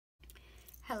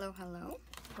Hello, hello.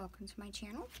 Welcome to my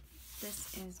channel.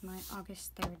 This is my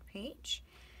August 3rd page.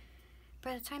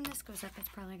 By the time this goes up, it's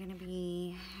probably going to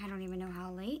be, I don't even know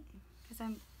how late, because I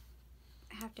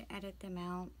have to edit them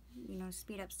out, you know,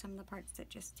 speed up some of the parts that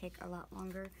just take a lot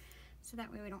longer, so that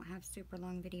way we don't have super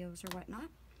long videos or whatnot.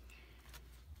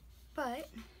 But,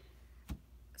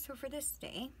 so for this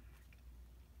day,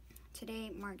 today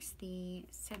marks the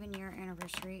 7-year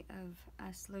anniversary of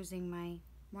us losing my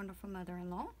wonderful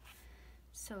mother-in-law.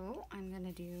 So I'm going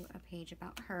to do a page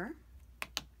about her,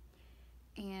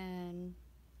 and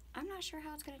I'm not sure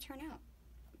how it's going to turn out,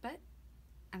 but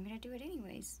I'm going to do it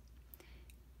anyways.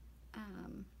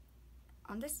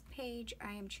 On this page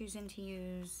I am choosing to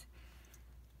use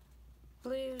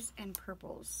blues and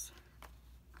purples.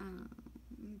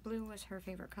 Blue was her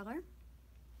favorite color,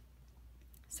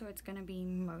 so it's going to be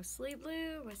mostly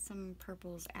blue with some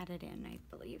purples added in, I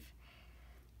believe.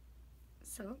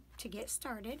 So to get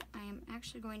started, I am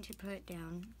actually going to put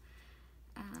down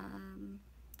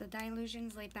the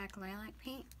Dylusions Laidback Lilac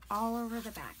paint all over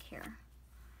the back here.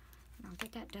 And I'll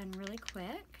get that done really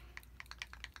quick.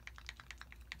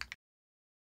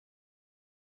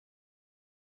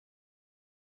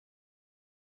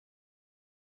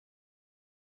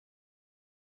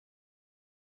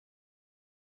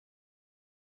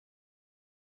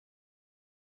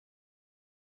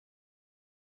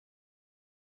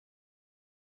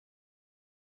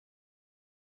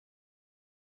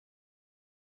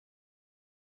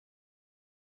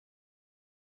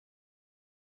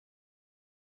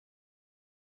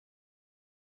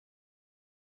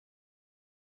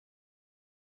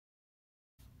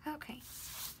 Okay,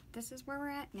 this is where we're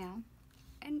at now,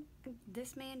 and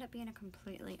this may end up being a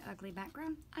completely ugly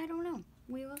background. I don't know.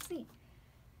 We will see.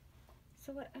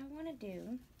 So what I want to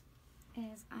do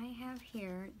is I have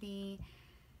here the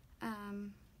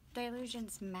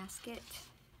Dylusions Masket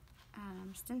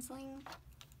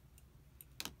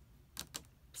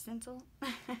Stencil.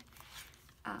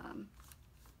 And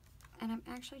I'm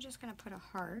actually just going to put a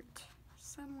heart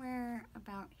somewhere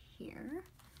about here.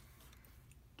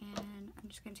 And I'm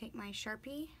just going to take my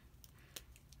Sharpie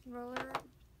roller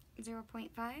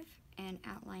 0.5 and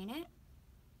outline it.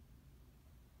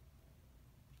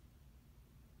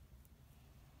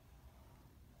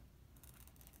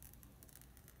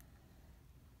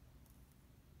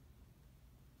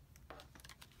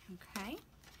 Okay,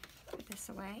 put this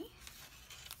away.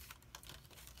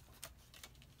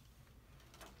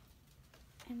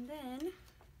 And then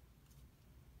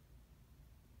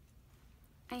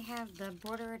I have the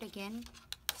Border It Again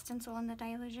stencil in the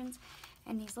Dylusions,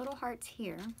 and these little hearts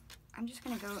here, I'm just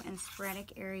going to go in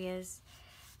sporadic areas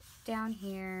down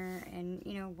here and,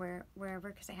 you know, wherever,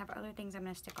 because I have other things I'm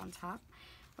going to stick on top.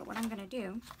 But what I'm going to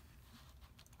do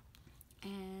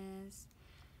is,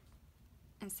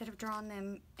 instead of drawing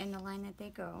them in the line that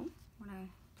they go, what I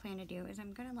plan to do is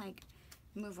I'm going to like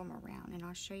move them around, and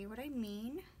I'll show you what I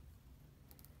mean.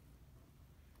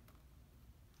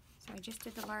 So I just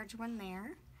did the large one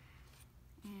there,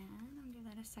 and I'll give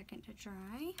that a second to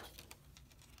dry.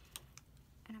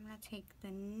 And I'm going to take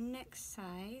the next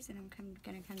size, and I'm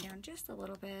going to come down just a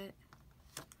little bit.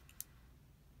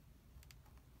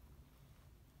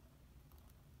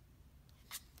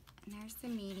 And there's the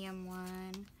medium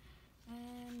one,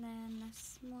 and then the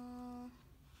small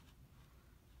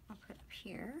I'll put up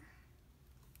here.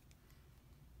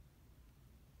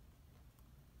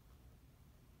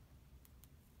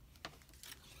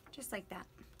 Just like that.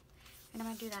 And I'm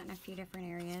going to do that in a few different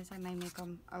areas. I might make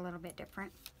them a little bit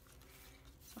different.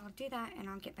 So I'll do that and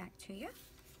I'll get back to you.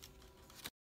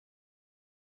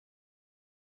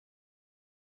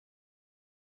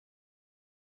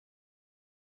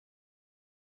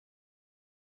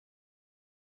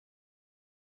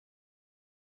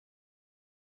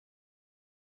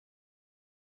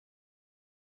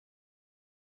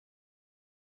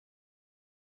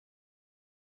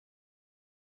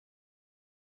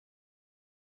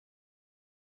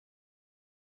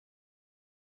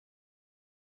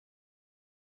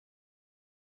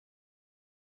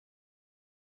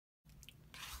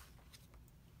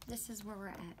 This is where we're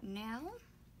at now.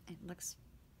 It looks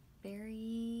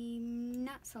very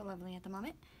not so lovely at the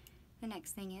moment. The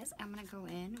next thing is I'm going to go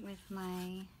in with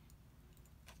my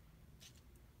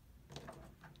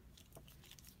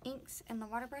inks and the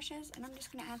water brushes, and I'm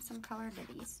just going to add some color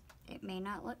to these. It may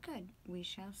not look good. We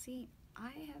shall see.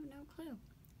 I have no clue,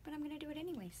 but I'm going to do it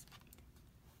anyways.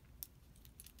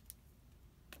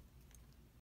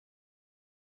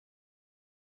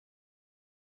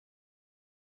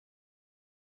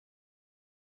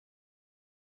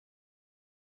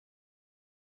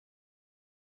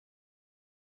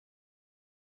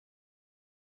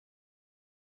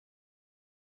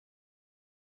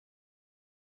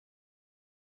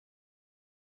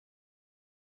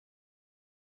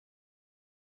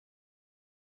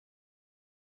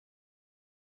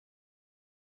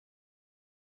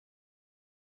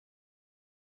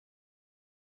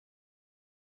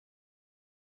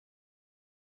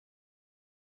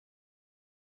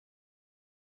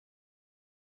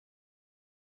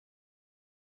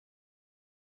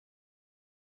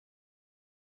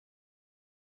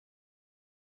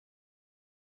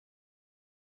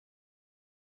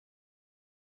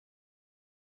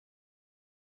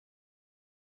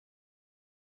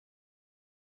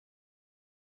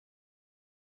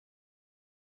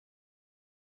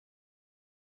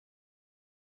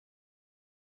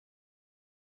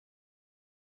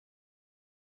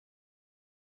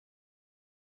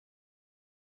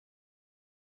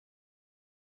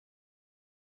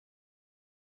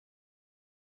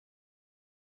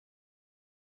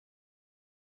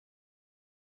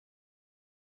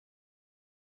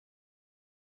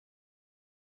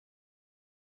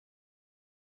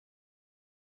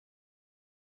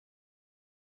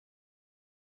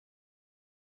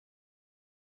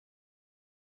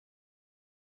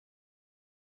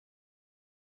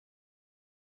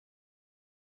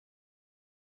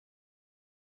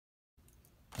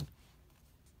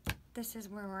 this is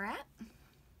where we're at.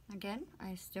 Again,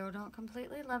 I still don't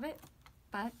completely love it,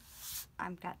 but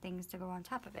I've got things to go on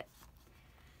top of it.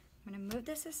 I'm going to move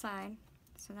this aside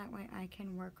so that way I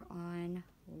can work on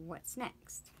what's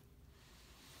next.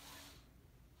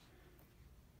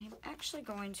 I'm actually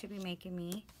going to be making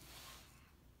me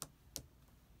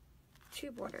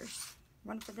 2 borders,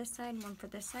 one for this side and one for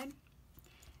this side,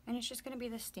 and it's just going to be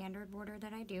the standard border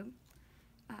that I do.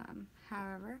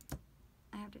 However,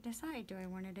 I have to decide, do I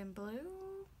want it in blue?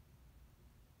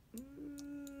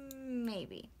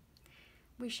 Maybe.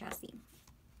 We shall see.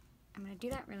 I'm going to do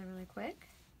that really quick.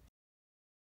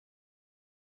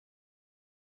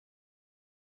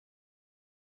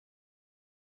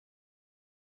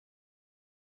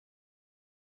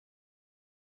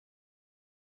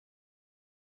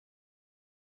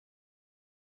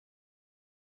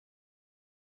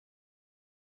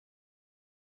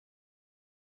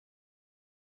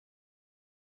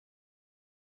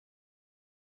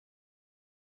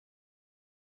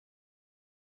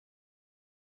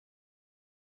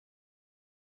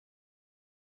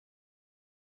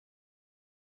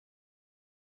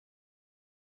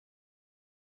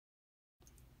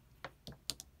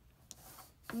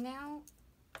 Now,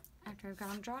 after I've got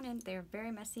them drawn in, they're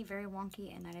very messy, very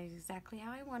wonky, and that is exactly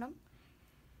how I want them.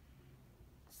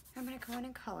 I'm going to go in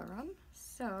and color them.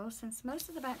 So, since most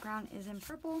of the background is in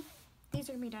purple, these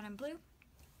are going to be done in blue.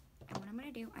 And what I'm going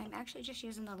to do, I'm actually just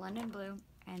using the London Blue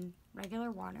and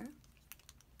regular water.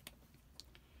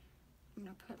 I'm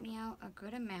going to put me out a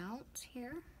good amount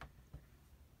here.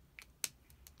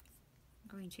 I'm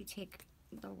going to take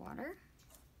the water,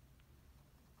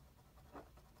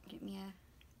 get me a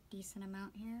decent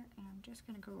amount here, and I'm just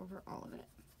going to go over all of it.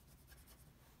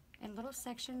 In little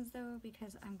sections though,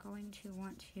 because I'm going to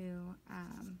want to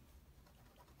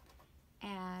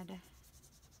add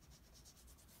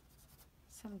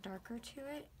some darker to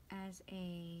it as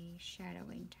a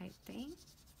shadowing type thing.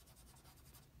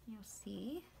 You'll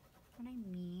see what I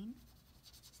mean.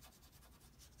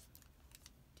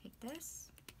 Take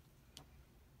this.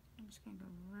 I'm just going to go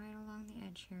right along the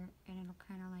edge here, and it'll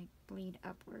kind of like bleed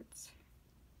upwards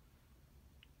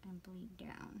and bleed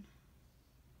down.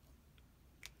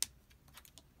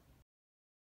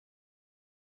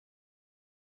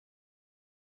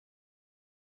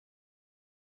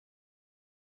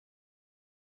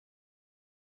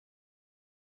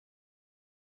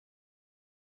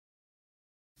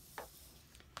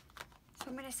 So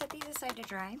I'm going to set these aside to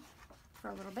dry for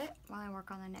a little bit while I work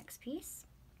on the next piece.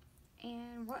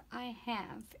 And what I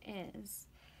have is,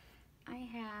 I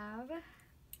have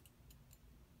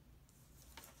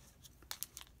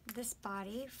this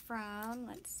body from,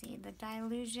 let's see, the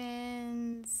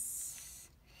Dylusions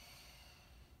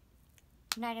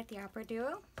Night at the Opera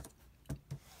duo.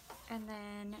 And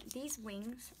then these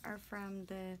wings are from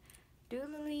the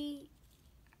Doolally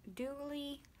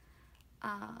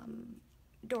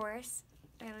Dorris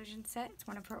Dylusion set. It's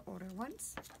one of her older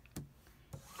ones.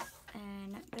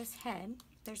 And this head,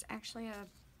 there's actually a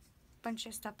bunch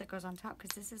of stuff that goes on top,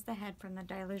 because this is the head from the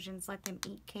Dylusions Let Them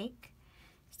Eat Cake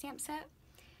stamp set.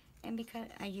 And because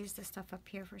I used this stuff up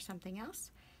here for something else,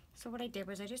 so what I did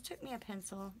was I just took me a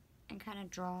pencil and kind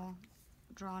of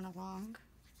drawn along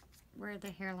where the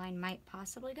hairline might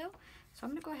possibly go. So I'm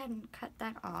going to go ahead and cut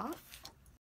that off.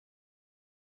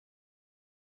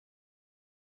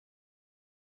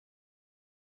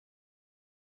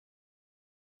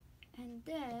 And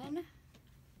then,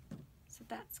 so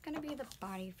that's going to be the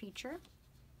body feature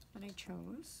that I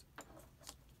chose.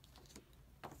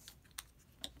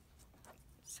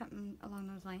 Something along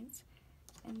those lines.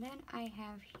 And then I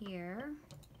have here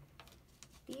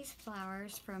these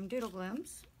flowers from Doodle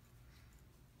Blooms,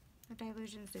 the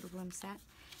Dylusions Doodle Bloom set,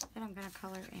 that I'm going to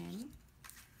color in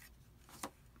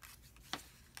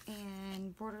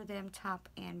and border them top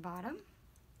and bottom.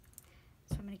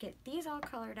 So I'm going to get these all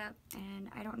colored up, and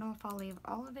I don't know if I'll leave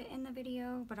all of it in the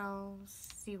video, but I'll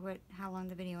see how long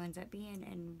the video ends up being,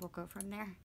 and we'll go from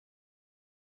there.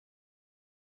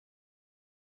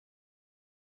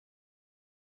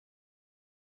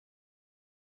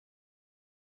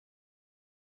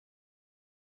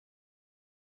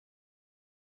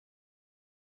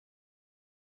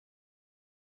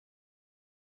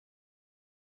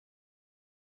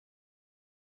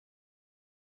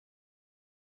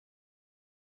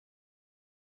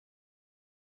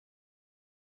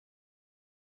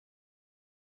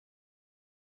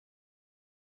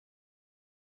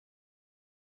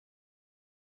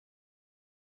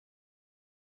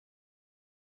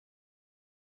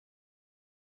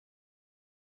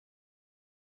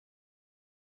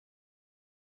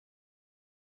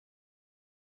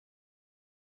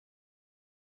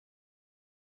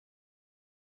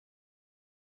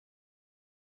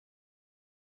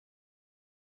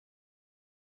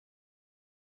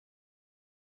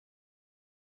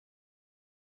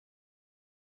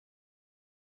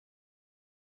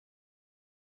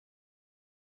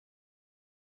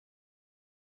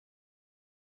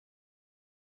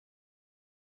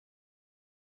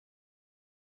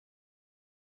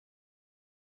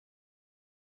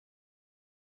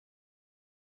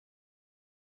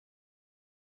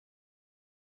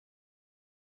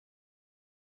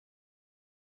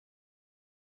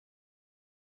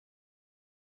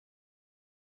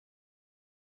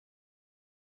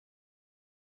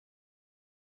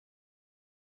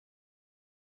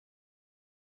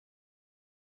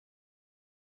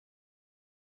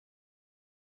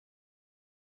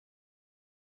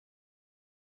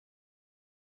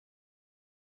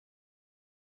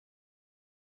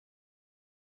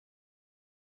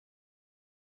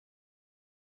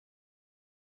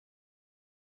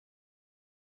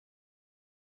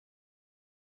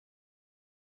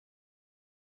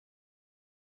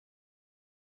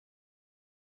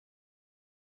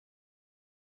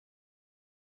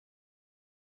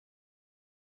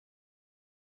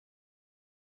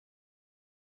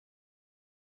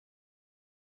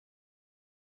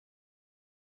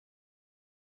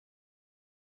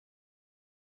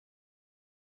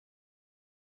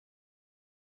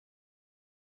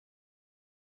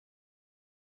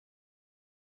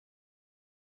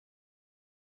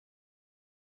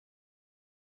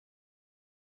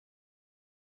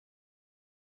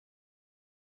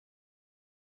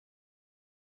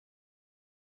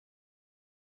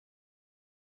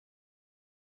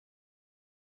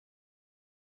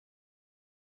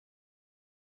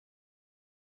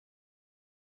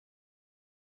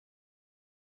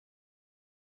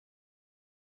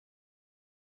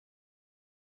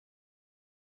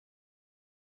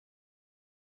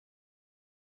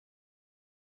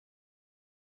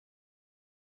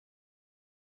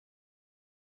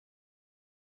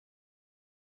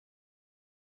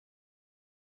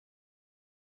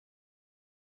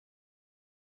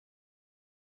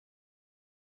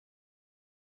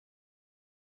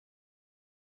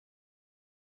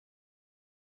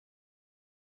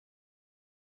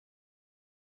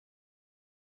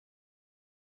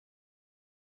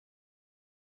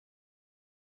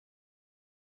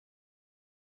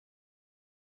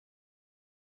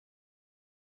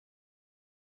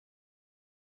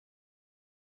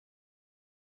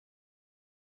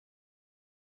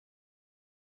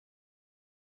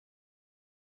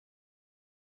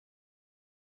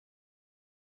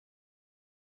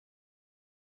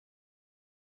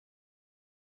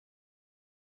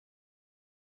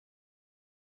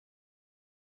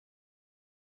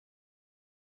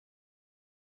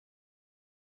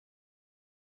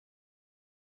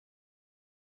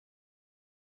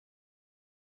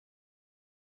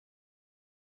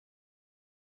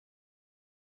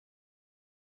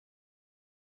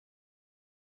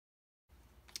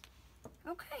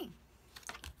 Okay,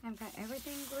 I've got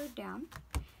everything glued down.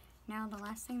 Now the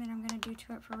last thing that I'm going to do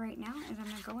to it for right now is I'm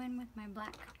going to go in with my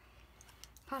black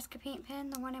Posca paint pen,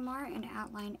 the 1MR, and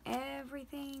outline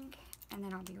everything, and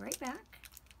then I'll be right back.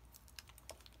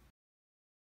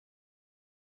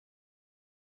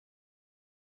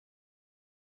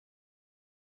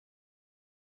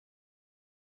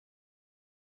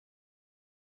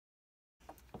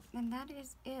 And that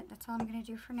is it. That's all I'm going to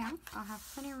do for now. I'll have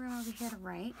plenty of room over here to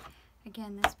write.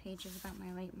 Again, this page is about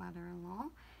my late mother-in-law.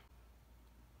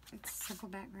 It's simple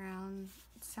background,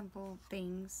 simple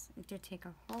things. It did take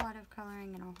a whole lot of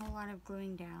coloring and a whole lot of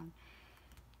gluing down.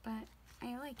 But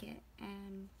I like it,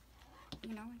 and,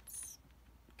 you know, it's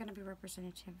going to be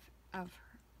representative of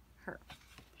her.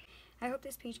 I hope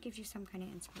this page gives you some kind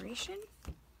of inspiration.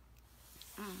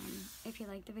 If you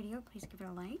liked the video, please give it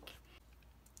a like.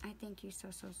 I thank you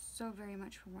so very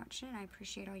much for watching. I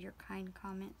appreciate all your kind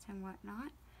comments and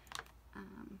whatnot.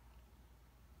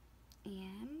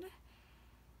 And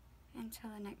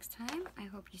until the next time, I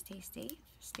hope you stay safe,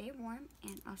 stay warm,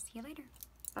 and I'll see you later.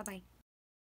 Bye-bye.